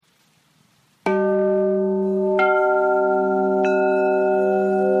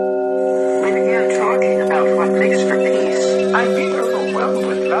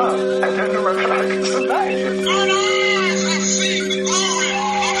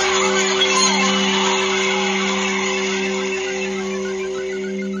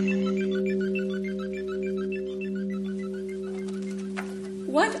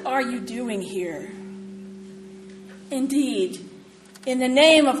doing here? Indeed, in the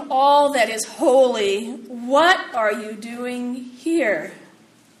name of all that is holy, what are you doing here?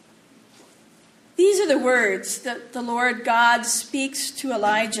 These are the words that the Lord God speaks to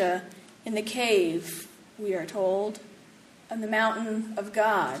Elijah in the cave, we are told, on the mountain of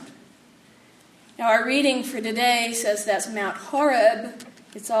God. Now, our reading for today says that's Mount Horeb.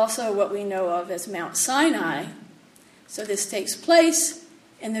 It's also what we know of as Mount Sinai. So this takes place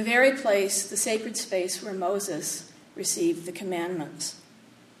in the very place, the sacred space where Moses received the commandments.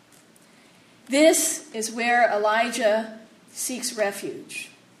 This is where Elijah seeks refuge.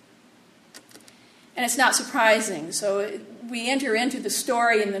 And it's not surprising. So we enter into the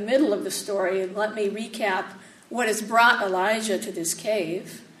story in the middle of the story, and let me recap what has brought Elijah to this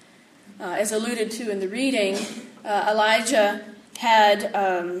cave. As alluded to in the reading, Elijah had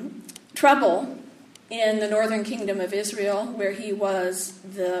trouble in the northern kingdom of Israel, where he was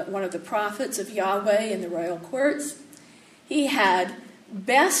one of the prophets of Yahweh in the royal courts. He had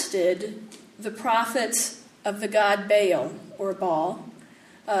bested the prophets of the god Baal, or Baal.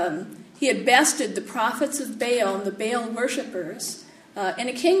 He had bested the prophets of Baal and the Baal worshippers in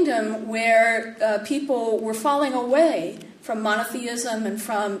a kingdom where people were falling away from monotheism and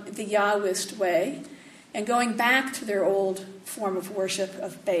from the Yahwist way and going back to their old form of worship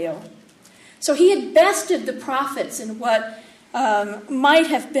of Baal. So he had bested the prophets in what might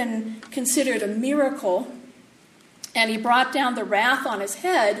have been considered a miracle, and he brought down the wrath on his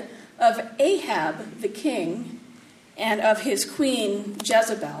head of Ahab the king and of his queen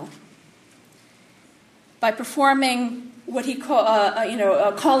Jezebel by performing what he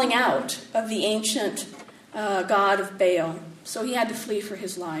calling out of the ancient god of Baal. So he had to flee for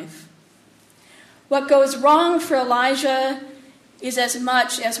his life. What goes wrong for Elijah is as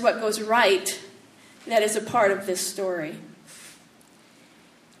much as what goes right that is a part of this story.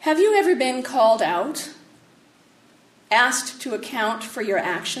 Have you ever been called out, asked to account for your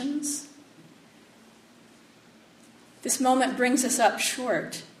actions? This moment brings us up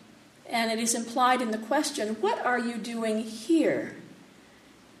short, and it is implied in the question, what are you doing here?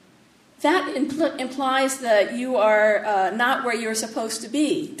 That implies that you are not where you're supposed to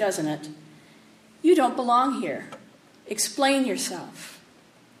be, doesn't it? You don't belong here. Explain yourself.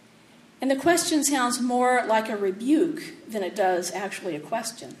 And the question sounds more like a rebuke than it does actually a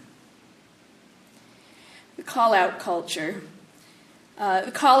question. The call-out culture.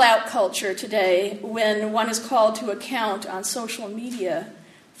 The call-out culture today, when one is called to account on social media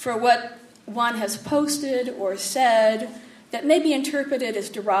for what one has posted or said that may be interpreted as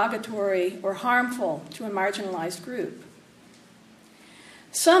derogatory or harmful to a marginalized group.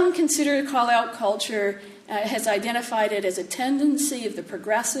 Some consider call-out culture has identified it as a tendency of the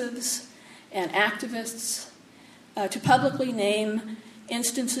progressives and activists to publicly name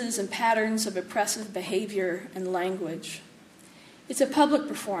instances and patterns of oppressive behavior and language. It's a public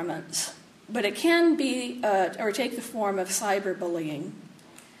performance, but it can be or take the form of cyberbullying.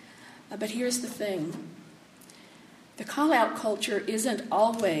 But here's the thing. The call-out culture isn't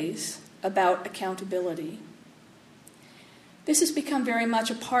always about accountability. This has become very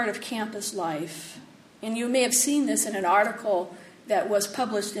much a part of campus life. And you may have seen this in an article that was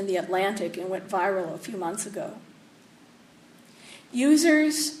published in The Atlantic and went viral a few months ago.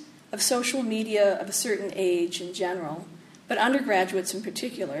 Users of social media of a certain age in general, but undergraduates in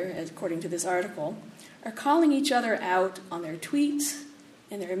particular, according to this article, are calling each other out on their tweets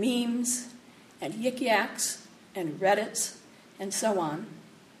and their memes and yik-yaks and Reddits and so on.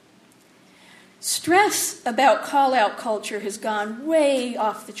 Stress about call-out culture has gone way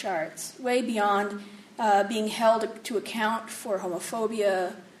off the charts, way beyond being held to account for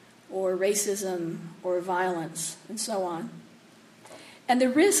homophobia or racism or violence and so on. And the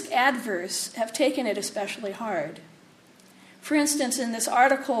risk adverse have taken it especially hard. For instance, in this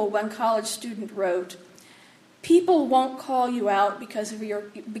article, one college student wrote, "People won't call you out because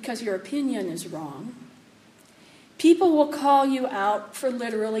your opinion is wrong. People will call you out for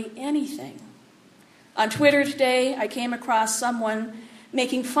literally anything. On Twitter today, I came across someone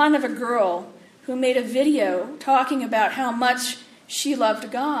making fun of a girl who made a video talking about how much she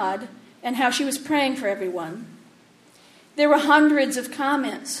loved God and how she was praying for everyone. There were hundreds of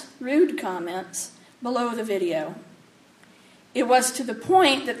comments, rude comments, below the video. It was to the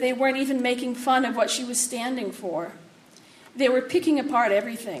point that they weren't even making fun of what she was standing for. They were picking apart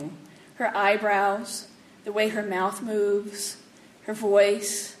everything, her eyebrows, the way her mouth moves, her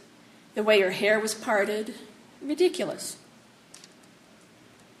voice, the way her hair was parted. Ridiculous."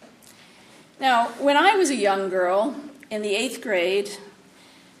 Now, when I was a young girl in the 8th grade,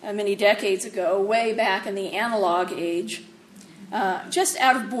 many decades ago, way back in the analog age, just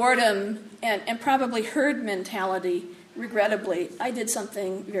out of boredom and probably herd mentality, regrettably, I did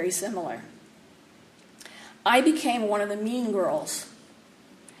something very similar. I became one of the mean girls.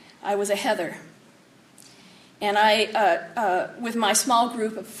 I was a Heather. And I, with my small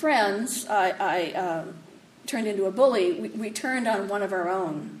group of friends, I turned into a bully. We turned on one of our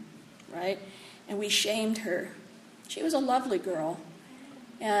own, right? And we shamed her. She was a lovely girl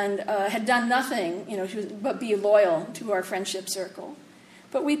and had done nothing, but be loyal to our friendship circle.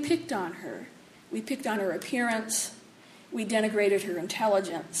 But we picked on her. We picked on her appearance. We denigrated her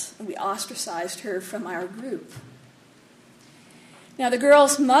intelligence. And we ostracized her from our group. Now, the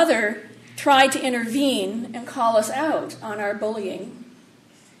girl's mother tried to intervene and call us out on our bullying.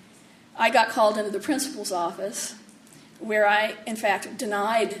 I got called into the principal's office, where I, in fact,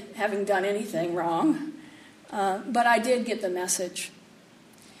 denied having done anything wrong, but I did get the message.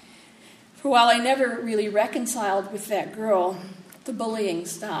 For while I never really reconciled with that girl, the bullying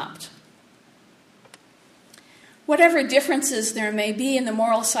stopped. Whatever differences there may be in the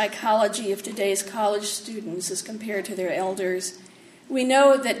moral psychology of today's college students as compared to their elders, we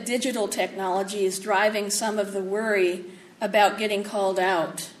know that digital technology is driving some of the worry about getting called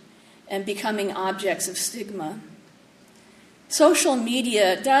out and becoming objects of stigma. Social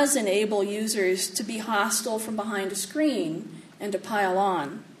media does enable users to be hostile from behind a screen and to pile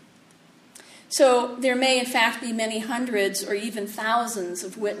on. So there may, in fact, be many hundreds or even thousands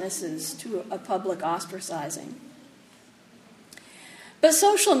of witnesses to a public ostracizing. But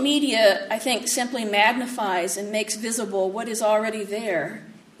social media, I think, simply magnifies and makes visible what is already there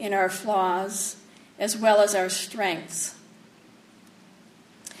in our flaws as well as our strengths.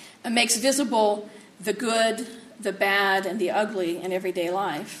 It makes visible the good, the bad, and the ugly in everyday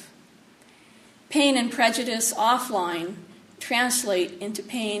life. Pain and prejudice offline translate into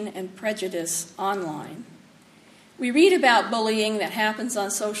pain and prejudice online. We read about bullying that happens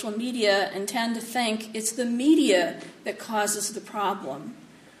on social media and tend to think it's the media that causes the problem,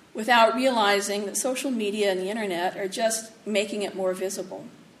 without realizing that social media and the internet are just making it more visible.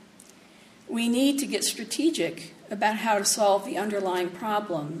 We need to get strategic about how to solve the underlying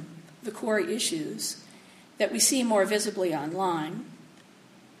problem, the core issues, that we see more visibly online.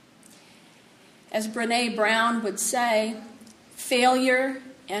 As Brené Brown would say, failure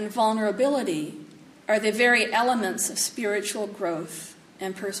and vulnerability are the very elements of spiritual growth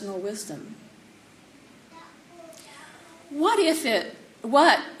and personal wisdom. What if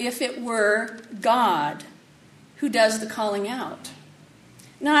it were God who does the calling out?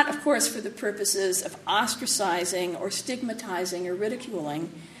 Not, of course, for the purposes of ostracizing or stigmatizing or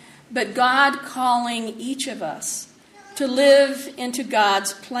ridiculing, but God calling each of us to live into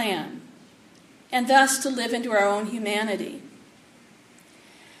God's plan, and thus to live into our own humanity.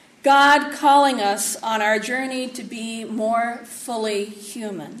 God calling us on our journey to be more fully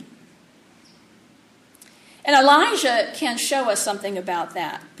human. And Elijah can show us something about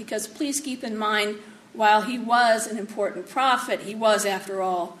that, because please keep in mind, while he was an important prophet, he was, after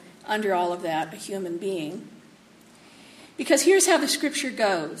all, under all of that, a human being. Because here's how the scripture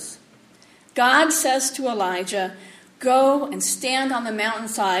goes. God says to Elijah, "Go and stand on the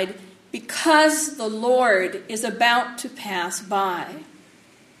mountainside, because the Lord is about to pass by."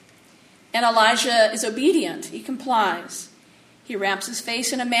 And Elijah is obedient. He complies. He wraps his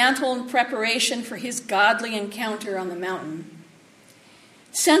face in a mantle in preparation for his godly encounter on the mountain.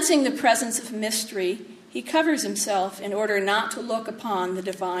 Sensing the presence of mystery, he covers himself in order not to look upon the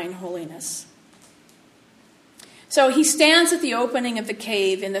divine holiness. So he stands at the opening of the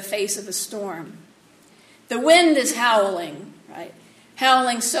cave in the face of a storm. The wind is howling, right?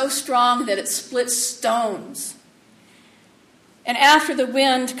 Howling so strong that it splits stones. And after the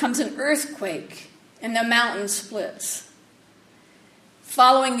wind comes an earthquake, and the mountain splits.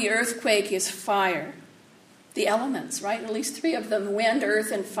 Following the earthquake is fire. The elements, right? At least three of them, wind,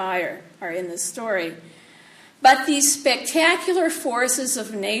 earth, and fire, are in this story. But these spectacular forces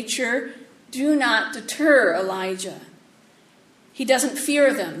of nature do not deter Elijah. He doesn't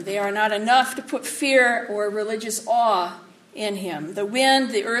fear them. They are not enough to put fear or religious awe in him. The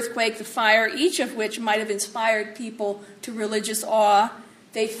wind, the earthquake, the fire, each of which might have inspired people to religious awe,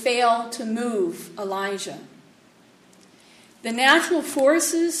 they fail to move Elijah. The natural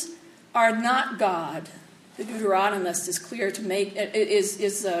forces are not God. The Deuteronomist is quick to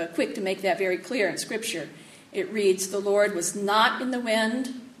make that very clear in Scripture. It reads, "The Lord was not in the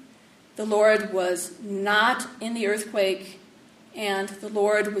wind, the Lord was not in the earthquake, and the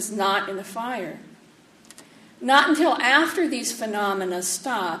Lord was not in the fire." Not until after these phenomena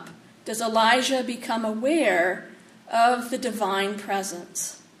stop does Elijah become aware of the divine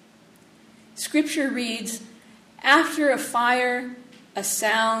presence. Scripture reads, After a fire, a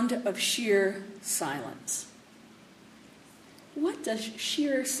sound of sheer silence. What does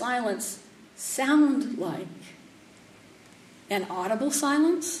sheer silence sound like? An audible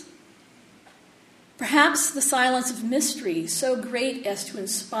silence? Perhaps the silence of mystery, so great as to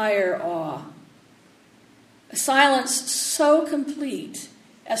inspire awe. A silence so complete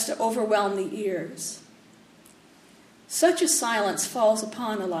as to overwhelm the ears. Such a silence falls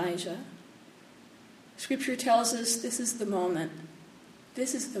upon Elijah. Scripture tells us this is the moment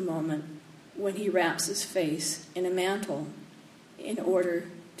when he wraps his face in a mantle in order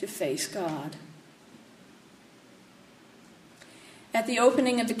to face God. At the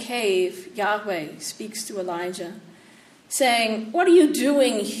opening of the cave, Yahweh speaks to Elijah, saying, "What are you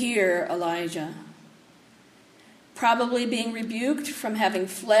doing here, Elijah?" Probably being rebuked from having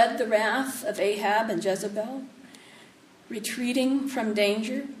fled the wrath of Ahab and Jezebel, retreating from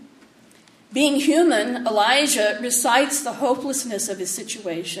danger. Being human, Elijah recites the hopelessness of his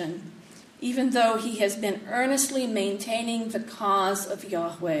situation, even though he has been earnestly maintaining the cause of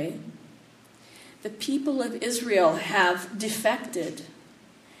Yahweh. The people of Israel have defected.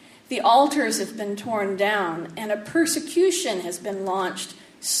 The altars have been torn down, and a persecution has been launched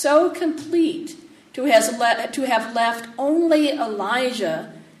so complete to have left only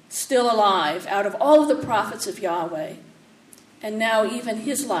Elijah still alive out of all of the prophets of Yahweh. And now even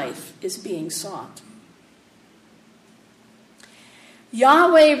his life is being sought.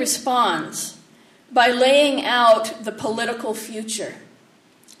 Yahweh responds by laying out the political future,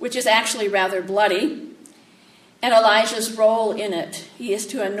 which is actually rather bloody, and Elijah's role in it. He is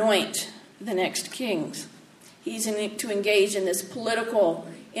to anoint the next kings. He's to engage in this political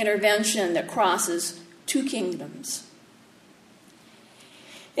intervention that crosses two kingdoms.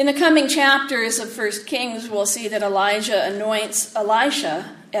 In the coming chapters of 1 Kings, we'll see that Elijah anoints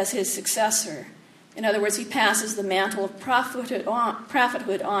Elisha as his successor. In other words, he passes the mantle of prophethood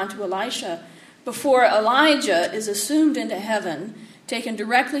on to Elisha before Elijah is assumed into heaven, taken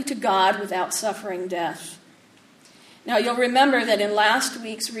directly to God without suffering death. Now, you'll remember that in last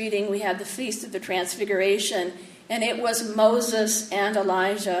week's reading, we had the Feast of the Transfiguration, and it was Moses and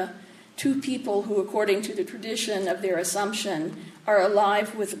Elijah, two people who, according to the tradition of their assumption, are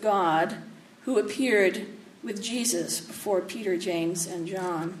alive with God, who appeared with Jesus before Peter, James, and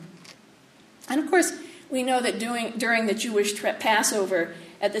John. And of course, we know that during the Jewish Passover,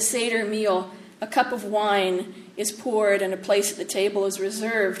 at the Seder meal, a cup of wine is poured and a place at the table is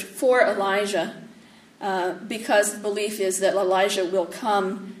reserved for Elijah, because the belief is that Elijah will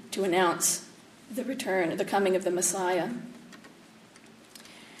come to announce the coming of the Messiah.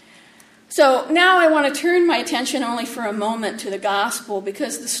 So now I want to turn my attention only for a moment to the gospel,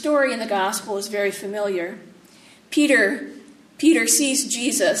 because the story in the gospel is very familiar. Peter sees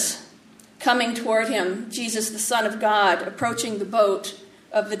Jesus coming toward him, Jesus, the Son of God, approaching the boat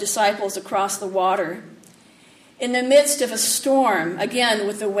of the disciples across the water. In the midst of a storm, again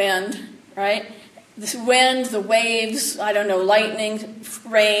with the wind, right? This wind, the waves, lightning,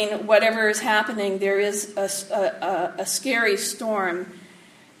 rain, whatever is happening, there is a scary storm.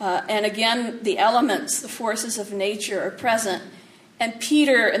 And again, the elements, the forces of nature are present. And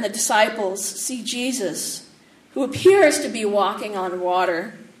Peter and the disciples see Jesus, who appears to be walking on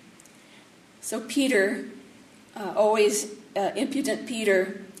water. So Peter, always impudent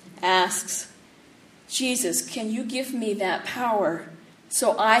Peter, asks, "Jesus, can you give me that power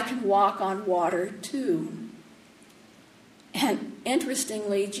so I can walk on water too?" And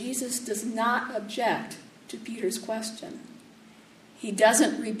interestingly, Jesus does not object to Peter's question. He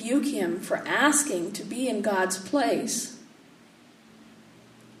doesn't rebuke him for asking to be in God's place.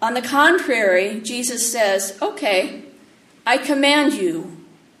 On the contrary, Jesus says, "Okay, I command you,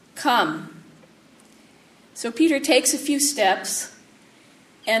 come." So Peter takes a few steps,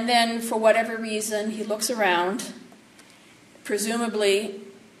 and then for whatever reason, he looks around, presumably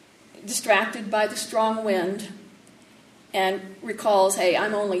distracted by the strong wind, and recalls, hey,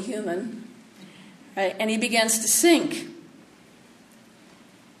 I'm only human, right? And he begins to sink.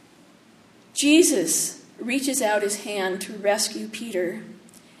 Jesus reaches out his hand to rescue Peter,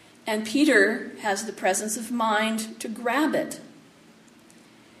 and Peter has the presence of mind to grab it.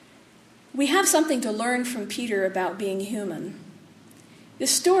 We have something to learn from Peter about being human.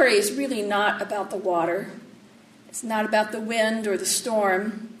 This story is really not about the water. It's not about the wind or the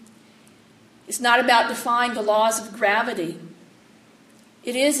storm. It's not about defying the laws of gravity.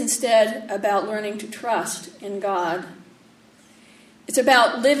 It is instead about learning to trust in God. It's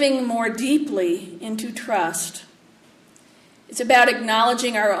about living more deeply into trust. It's about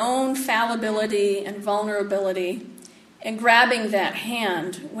acknowledging our own fallibility and vulnerability and grabbing that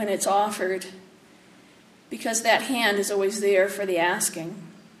hand when it's offered. because that hand is always there for the asking.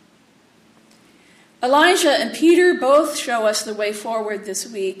 Elijah and Peter both show us the way forward this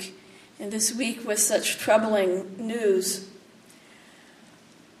week, and this week with such troubling news,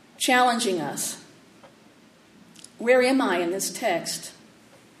 challenging us. Where am I in this text?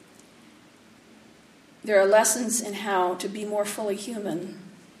 There are lessons in how to be more fully human.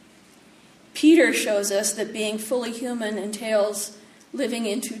 Peter shows us that being fully human entails living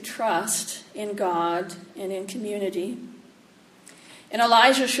into trust in God and in community. And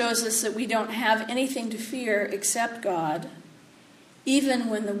Elijah shows us that we don't have anything to fear except God, even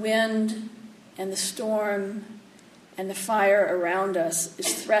when the wind and the storm and the fire around us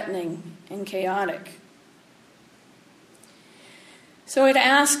is threatening and chaotic. So I'd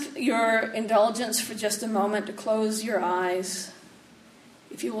ask your indulgence for just a moment to close your eyes,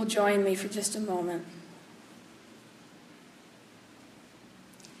 if you will join me for just a moment.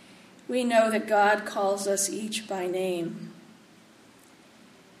 We know that God calls us each by name.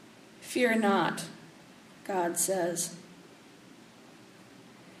 Fear not, God says.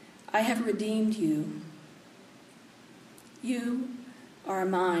 I have redeemed you. You are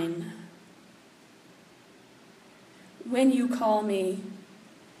mine. When you call me,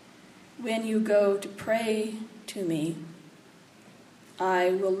 when you go to pray to me,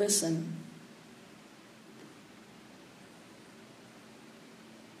 I will listen.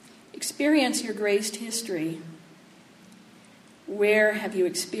 Experience your graced history. Where have you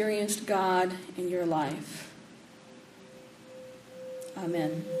experienced God in your life?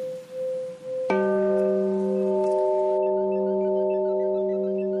 Amen.